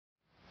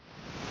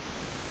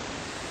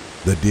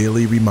The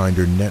Daily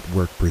Reminder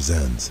Network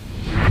presents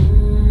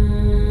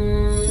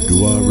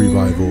Dua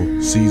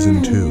Revival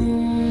Season 2.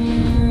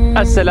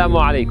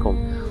 Assalaamu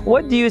Alaikum.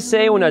 What do you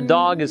say when a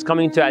dog is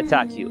coming to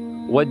attack you?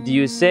 What do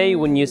you say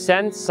when you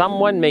sense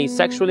someone may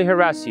sexually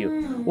harass you?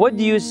 What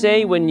do you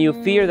say when you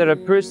fear that a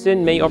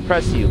person may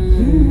oppress you?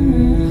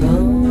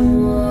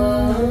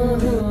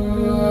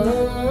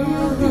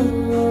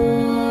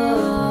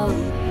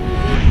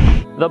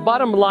 The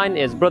bottom line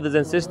is, brothers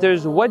and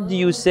sisters, what do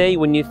you say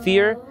when you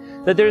fear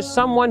that there is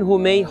someone who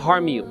may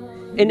harm you?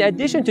 In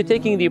addition to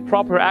taking the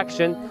proper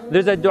action,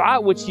 there's a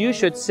dua which you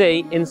should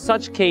say in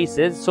such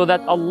cases so that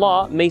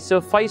Allah may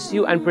suffice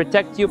you and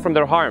protect you from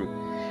their harm.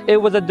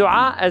 It was a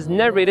dua as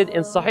narrated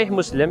in Sahih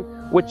Muslim,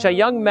 which a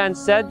young man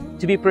said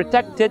to be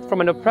protected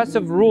from an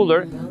oppressive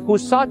ruler who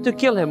sought to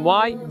kill him.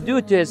 Why?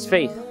 Due to his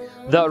faith.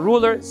 The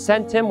ruler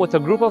sent him with a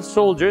group of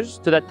soldiers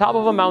to the top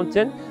of a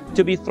mountain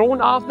to be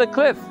thrown off the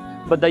cliff.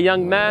 But the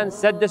young man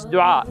said this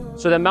dua,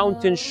 so the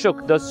mountain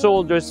shook, the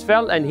soldiers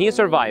fell, and he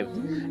survived.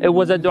 It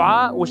was a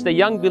dua which the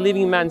young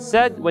believing man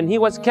said when he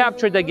was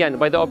captured again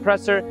by the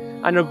oppressor,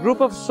 and a group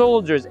of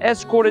soldiers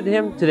escorted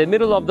him to the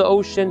middle of the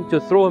ocean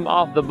to throw him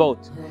off the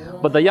boat.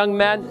 But the young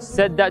man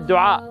said that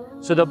dua,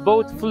 so the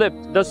boat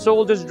flipped, the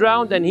soldiers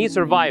drowned, and he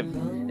survived.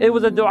 It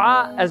was a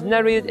dua as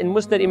narrated in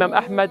Musnad Imam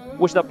Ahmad,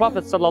 which the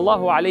Prophet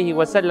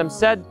ﷺ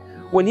said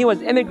when he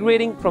was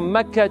emigrating from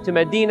Mecca to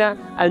Medina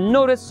and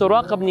noticed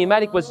Suraq ibn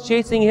Malik was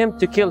chasing him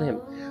to kill him.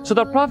 So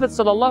the Prophet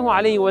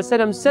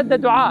ﷺ said the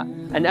dua,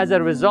 and as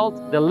a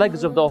result, the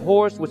legs of the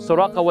horse which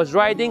Suraq was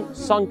riding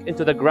sunk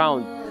into the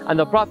ground, and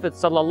the Prophet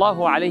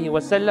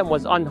ﷺ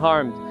was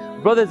unharmed.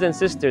 Brothers and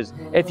sisters,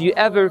 if you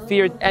ever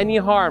feared any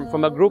harm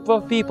from a group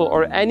of people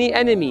or any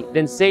enemy,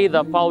 then say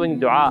the following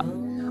dua.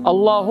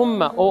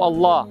 Allahumma, O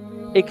Allah,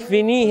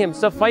 ikfineehim,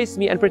 suffice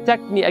me and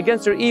protect me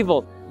against their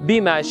evil,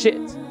 bima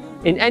shi't,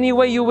 in any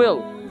way you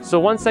will. So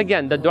once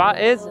again, the dua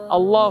is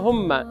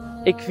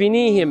Allahumma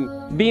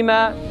ikfineehim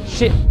bima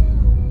shi't.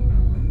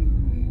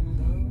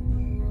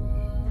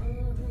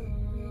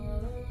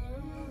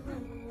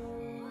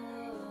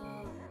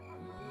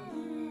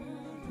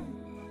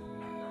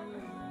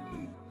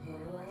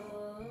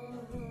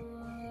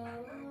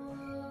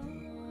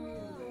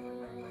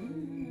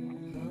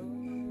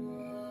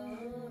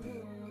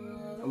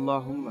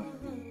 Allahumma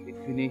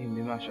ikfineehim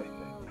bima shi't.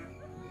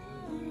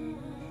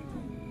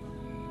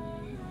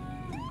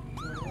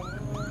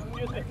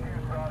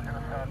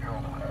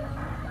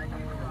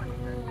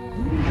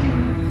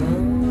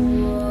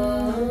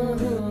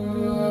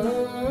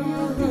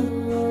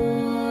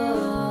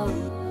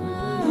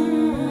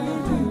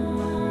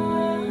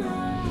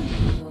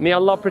 May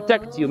Allah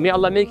protect you. May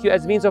Allah make you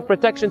as means of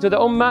protection to the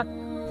ummah.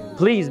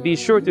 Please be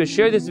sure to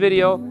share this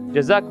video.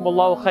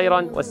 Jazakumullahu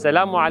khairan.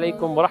 Wassalamu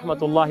alaikum wa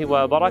rahmatullahi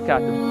wa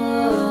barakatuh.